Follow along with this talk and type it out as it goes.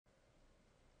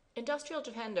Industrial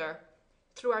Defender,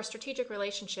 through our strategic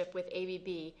relationship with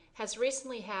ABB, has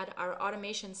recently had our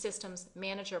Automation Systems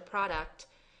Manager product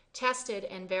tested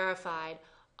and verified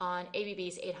on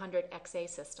ABB's 800XA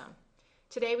system.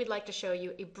 Today we'd like to show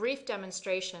you a brief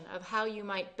demonstration of how you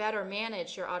might better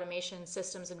manage your automation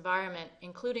systems environment,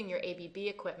 including your ABB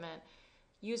equipment,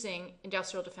 using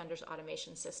Industrial Defender's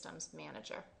Automation Systems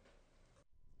Manager.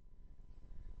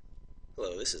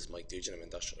 Hello, this is Mike Dugin of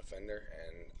Industrial Defender,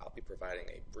 and I'll be providing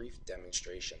a brief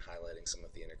demonstration highlighting some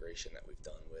of the integration that we've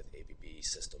done with ABB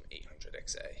System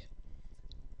 800XA.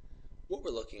 What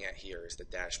we're looking at here is the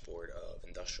dashboard of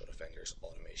Industrial Defender's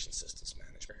Automation Systems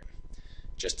Manager.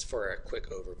 Just for a quick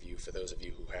overview for those of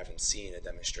you who haven't seen a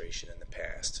demonstration in the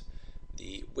past,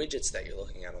 the widgets that you're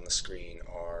looking at on the screen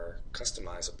are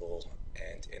customizable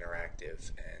and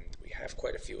interactive, and we have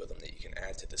quite a few of them that you can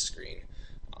add to the screen.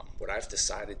 What I've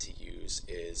decided to use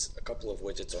is a couple of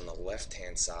widgets on the left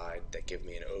hand side that give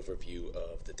me an overview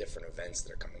of the different events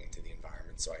that are coming into the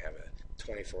environment. So I have a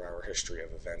 24-hour history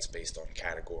of events based on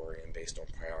category and based on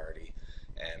priority,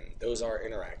 and those are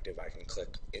interactive. I can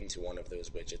click into one of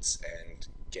those widgets and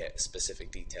get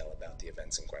specific detail about the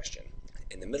events in question.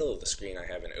 In the middle of the screen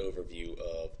I have an overview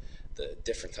of the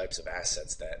different types of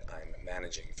assets that I'm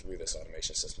managing through this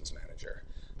Automation Systems Manager.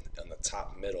 On the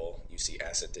top middle you see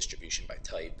asset distribution by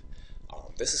type.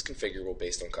 This is configurable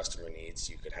based on customer needs.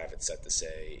 You could have it set to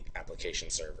say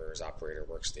application servers, operator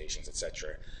workstations,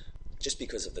 etc. Just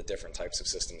because of the different types of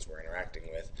systems we're interacting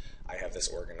with, I have this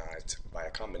organized by a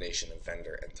combination of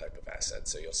vendor and type of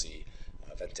assets. So you'll see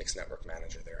Ventix Network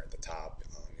Manager there at the top.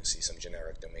 You'll see some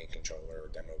generic domain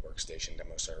controller, demo workstation,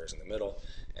 demo servers in the middle,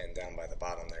 and down by the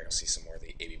bottom there you'll see some more of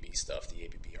the ABB stuff, the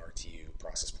ABB RTU,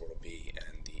 Process Portal B,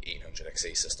 and the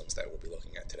 800XA systems that we'll be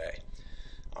looking at today.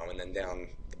 And then down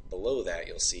below that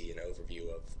you'll see an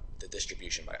overview of the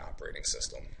distribution by operating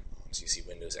system. So you see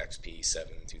Windows XP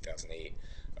 7 2008,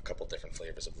 a couple different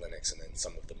flavors of Linux, and then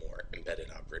some of the more embedded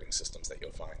operating systems that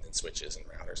you'll find in switches and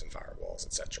routers and firewalls,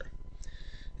 etc.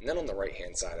 And then on the right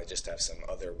hand side I just have some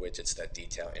other widgets that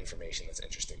detail information that's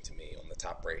interesting to me. On the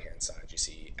top right hand side you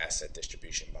see asset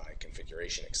distribution by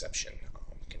configuration exception.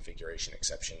 Configuration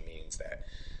exception means that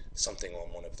something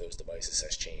on one of those devices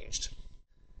has changed.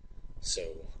 So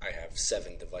I have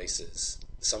 7 devices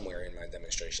somewhere in my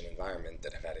demonstration environment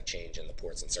that have had a change in the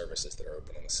ports and services that are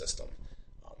open on the system.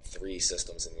 3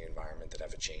 systems in the environment that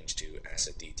have a change to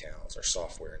asset details or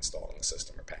software installed in the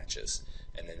system or patches,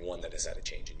 and then 1 that has had a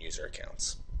change in user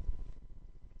accounts.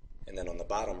 And then on the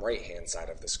bottom right hand side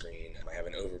of the screen I have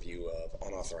an overview of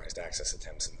unauthorized access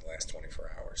attempts in the last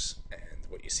 24 hours. And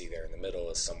what you see there in the middle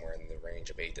is somewhere in the range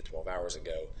of 8 to 12 hours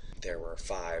ago there were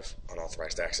 5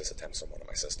 unauthorized access attempts on one of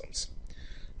my systems.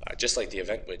 Just like the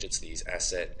event widgets, these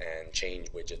asset and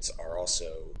change widgets are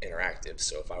also interactive,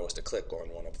 so if I was to click on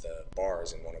one of the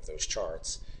bars in one of those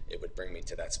charts, it would bring me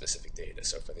to that specific data.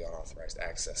 So for the unauthorized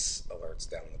access alerts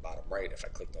down in the bottom right, if I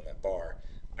clicked on that bar,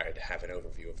 I'd have an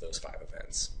overview of those 5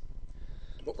 events.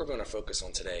 What we're going to focus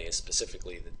on today is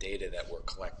specifically the data that we're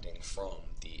collecting from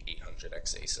the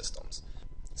 800XA systems.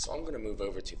 So I'm going to move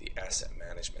over to the Asset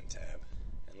Management tab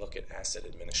and look at Asset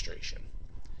Administration.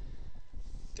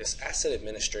 This Asset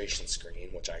Administration screen,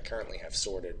 which I currently have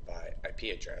sorted by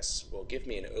IP address, will give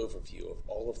me an overview of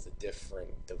all of the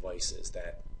different devices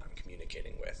that I'm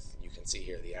communicating with. You can see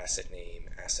here the asset name,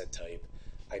 asset type,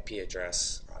 IP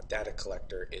address. Data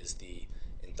collector is the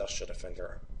Industrial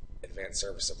Defender Advanced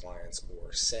Service Appliance,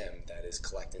 or SIM, that is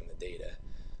collecting the data.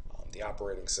 The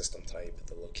operating system type,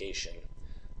 the location,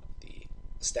 the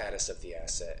status of the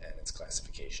asset, and its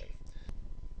classification.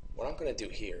 What I'm going to do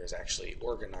here is actually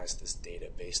organize this data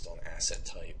based on asset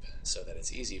type so that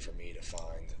it's easy for me to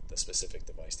find the specific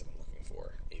device that I'm looking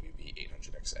for, ABB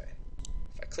 800XA.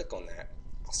 If I click on that,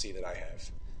 I'll see that I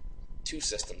have 2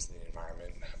 systems in the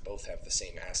environment. Both have the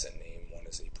same asset name. One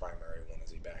is a primary, one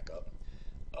is a backup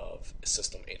of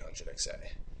System 800XA.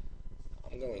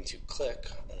 I'm going to click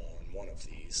on one of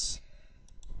these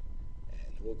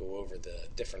and we'll go over the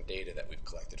different data that we've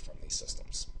collected from these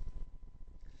systems.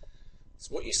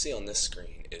 So what you see on this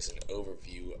screen is an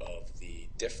overview of the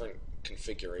different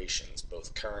configurations,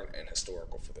 both current and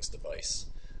historical, for this device.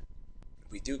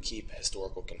 We do keep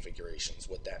historical configurations.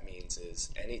 What that means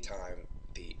is anytime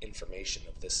the information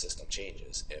of this system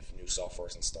changes, if new software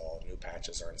is installed, new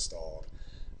patches are installed,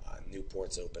 new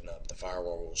ports open up, the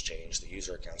firewall rules change, the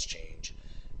user accounts change,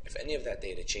 if any of that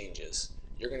data changes,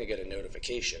 you're going to get a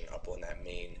notification up on that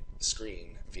main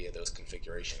screen via those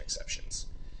configuration exceptions.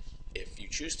 If you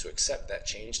choose to accept that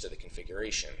change to the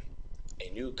configuration, a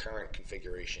new current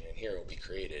configuration in here will be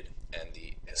created, and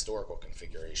the historical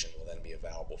configuration will then be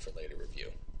available for later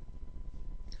review.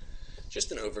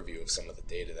 Just an overview of some of the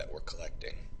data that we're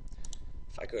collecting.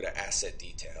 If I go to Asset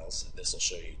Details, this will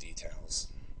show you details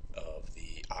of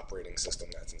the operating system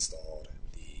that's installed,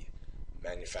 the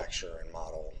manufacturer and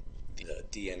model, the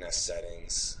DNS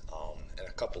settings, and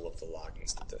a couple of the logging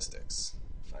statistics.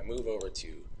 If I move over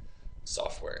to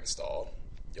Software Installed,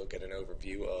 you'll get an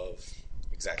overview of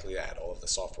exactly that, all of the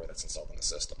software that's installed in the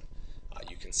system.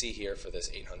 You can see here for this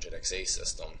 800XA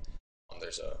system,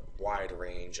 there's a wide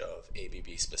range of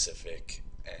ABB specific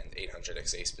and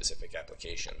 800XA specific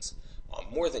applications.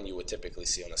 More than you would typically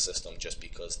see on a system, just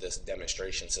because this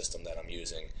demonstration system that I'm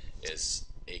using is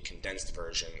a condensed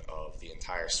version of the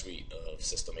entire suite of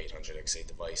System 800XA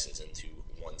devices into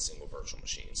one single virtual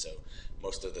machine. So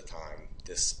most of the time,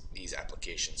 these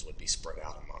applications would be spread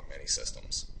out among many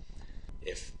systems.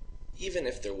 Even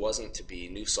if there wasn't to be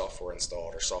new software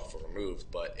installed or software removed,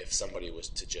 but if somebody was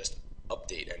to just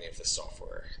update any of the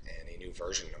software and a new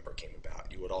version number came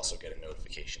about, you would also get a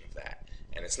notification of that.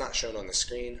 And it's not shown on the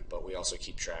screen, but we also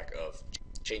keep track of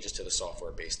changes to the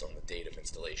software based on the date of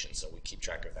installation. So we keep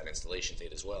track of that installation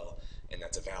date as well, and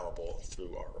that's available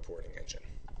through our reporting engine.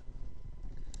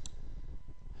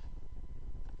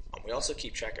 We also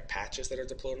keep track of patches that are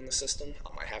deployed on the system.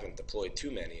 I haven't deployed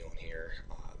too many on here.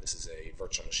 This is a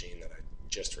virtual machine that I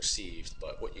just received,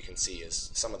 but what you can see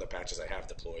is some of the patches I have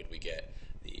deployed, we get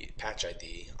the patch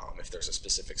ID. If there's a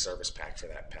specific service pack for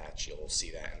that patch, you'll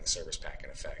see that in the service pack in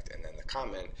effect. And then the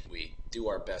comment, we do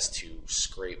our best to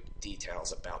scrape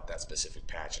details about that specific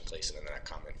patch and place it in that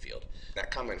comment field.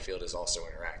 That comment field is also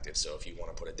interactive, so if you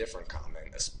want to put a different comment,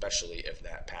 especially if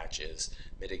that patch is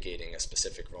mitigating a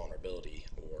specific vulnerability,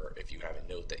 or if you have a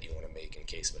note that you want to make in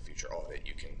case of a future audit,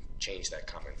 you can change that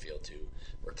comment field to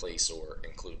replace or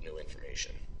include new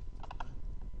information.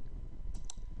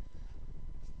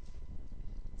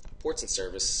 Ports and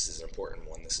service is an important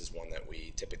one. This is one that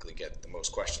we typically get the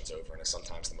most questions over, and is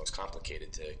sometimes the most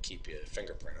complicated to keep a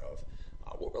fingerprint of.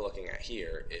 What we're looking at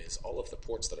here is all of the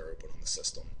ports that are open on the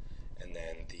system, and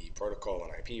then the protocol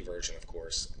and IP version, of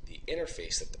course, the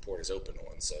interface that the port is open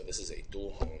on. So this is a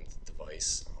dual-homed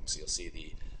device, so you'll see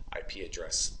the IP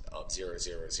address of 0000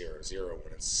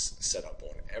 when it's set up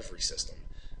on every system,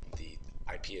 the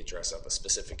IP address of a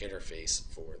specific interface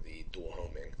for the dual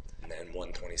homing, and then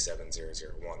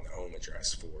 127.0.0.1, the home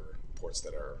address for ports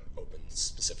that are open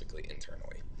specifically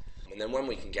internally. And then when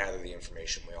we can gather the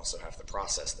information, we also have the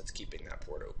process that's keeping that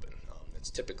port open. It's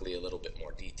typically a little bit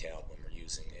more detailed when we're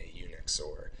using a Unix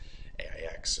or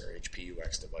AIX or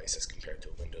HPUX device as compared to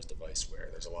a Windows device, where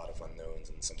there's a lot of unknowns,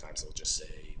 and sometimes it'll just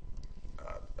say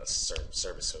a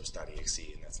service host.exe,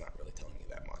 and that's not really telling you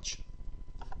that much.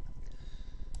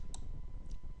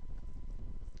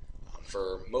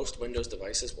 For most Windows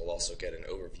devices, we'll also get an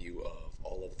overview of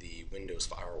all of the Windows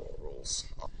firewall rules.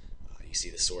 You see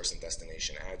the source and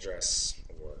destination address,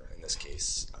 or in this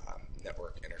case,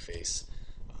 network interface,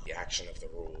 the action of the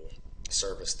rule,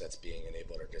 service that's being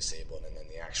enabled or disabled, and then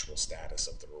the actual status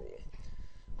of the rule.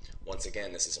 Once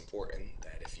again, this is important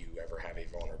that if you ever have a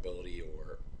vulnerability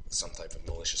or some type of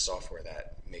malicious software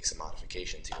that makes a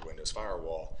modification to your Windows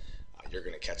firewall, you're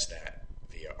going to catch that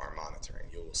via our monitoring.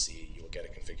 You'll get a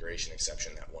configuration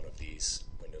exception that one of these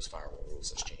Windows firewall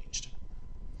rules has changed.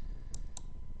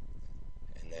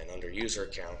 And then under user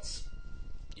accounts,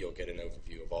 you'll get an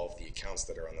overview of all of the accounts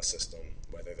that are on the system,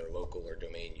 whether they're local or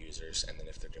domain users, and then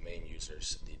if they're domain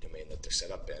users, the domain that they're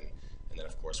set up in, and then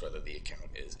of course whether the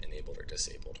account is enabled or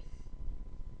disabled.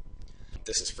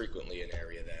 This is frequently an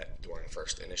area that during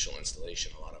first initial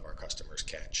installation a lot of our customers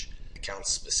catch.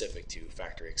 Accounts specific to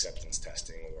factory acceptance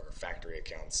testing or factory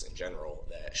accounts in general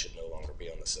that should no longer be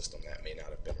on the system that may not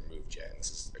have been removed yet, and this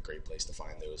is a great place to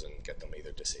find those and get them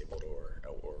either disabled or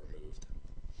removed.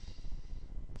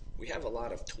 We have a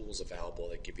lot of tools available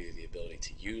that give you the ability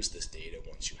to use this data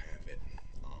once you have it.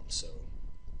 So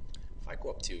if I go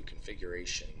up to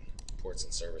Configuration, Ports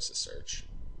and Services Search,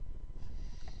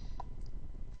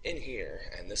 in here,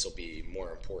 and this will be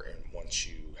more important once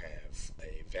you have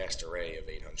a vast array of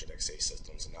 800XA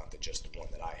systems and not just one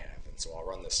that I have. And so I'll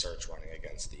run this search running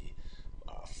against the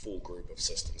full group of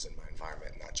systems in my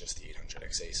environment, not just the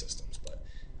 800XA systems. But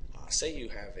say you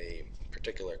have a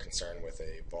particular concern with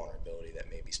a vulnerability that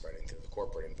may be spreading through the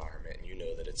corporate environment, and you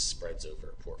know that it spreads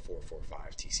over port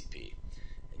 445 TCP,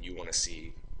 and you want to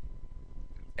see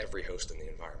every host in the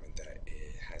environment that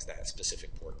has that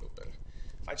specific port open.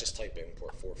 If I just type in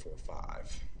port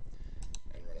 445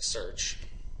 and run a search,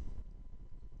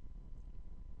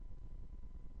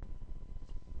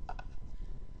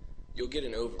 you'll get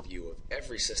an overview of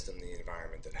every system in the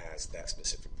environment that has that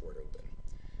specific port open.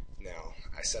 Now,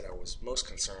 I said I was most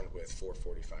concerned with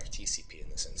 445 TCP in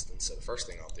this instance, so the first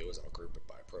thing I'll do is I'll group it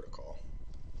by protocol.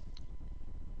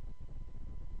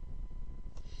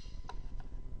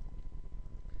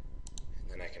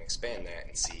 expand that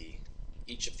and see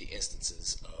each of the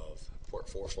instances of port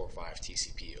 445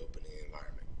 TCP open in the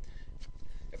environment.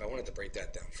 If I wanted to break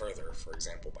that down further, for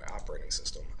example by operating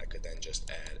system, I could then just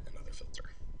add another filter.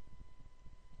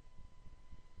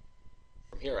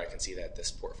 From here I can see that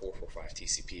this port 445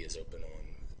 TCP is open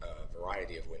on a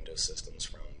variety of Windows systems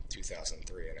from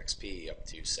 2003 and XP up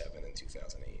to 7 and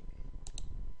 2008.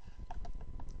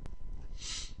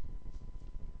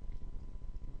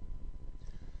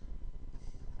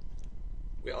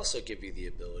 We also give you the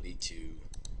ability to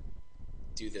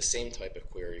do the same type of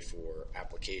query for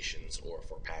applications or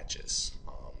for patches.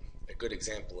 A good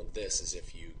example of this is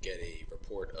if you get a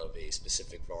report of a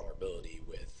specific vulnerability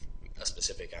with a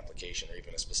specific application or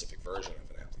even a specific version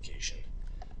of an application,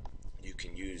 you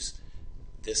can use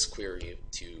this query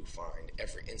to find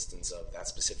every instance of that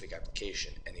specific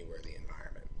application anywhere in the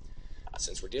environment.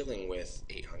 Since we're dealing with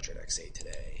 800XA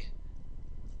today,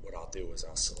 what I'll do is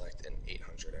I'll select an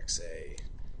 800XA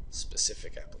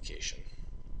specific application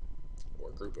or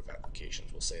group of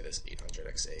applications. We'll say this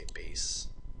 800XA base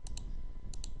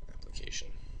application.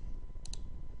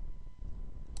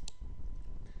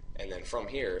 And then from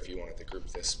here, if you wanted to group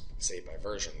this, say, by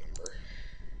version number,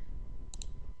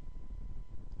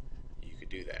 you could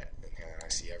do that. And here I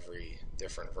see every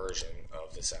different version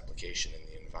of this application in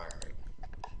the environment.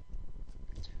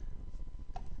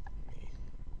 Let me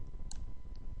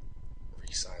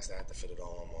resize that to fit it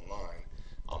all on one line.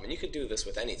 And you could do this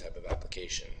with any type of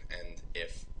application, and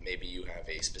if maybe you have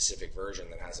a specific version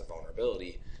that has a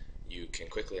vulnerability, you can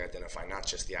quickly identify not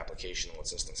just the application and what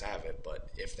systems have it, but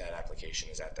if that application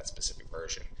is at that specific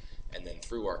version. And then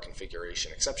through our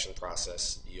configuration exception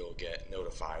process, you'll get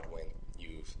notified when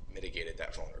you've mitigated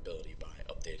that vulnerability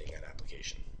by updating that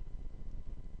application.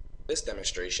 This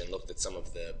demonstration looked at some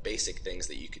of the basic things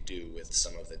that you could do with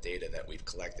some of the data that we've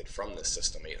collected from this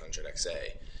system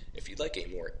 800XA. If you'd like a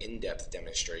more in-depth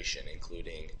demonstration,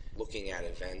 including looking at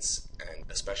events, and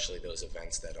especially those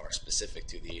events that are specific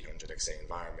to the 800XA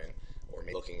environment, or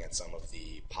maybe looking at some of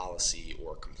the policy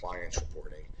or compliance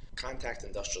reporting, contact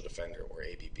Industrial Defender or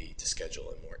ABB to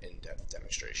schedule a more in-depth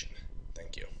demonstration.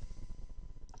 Thank you.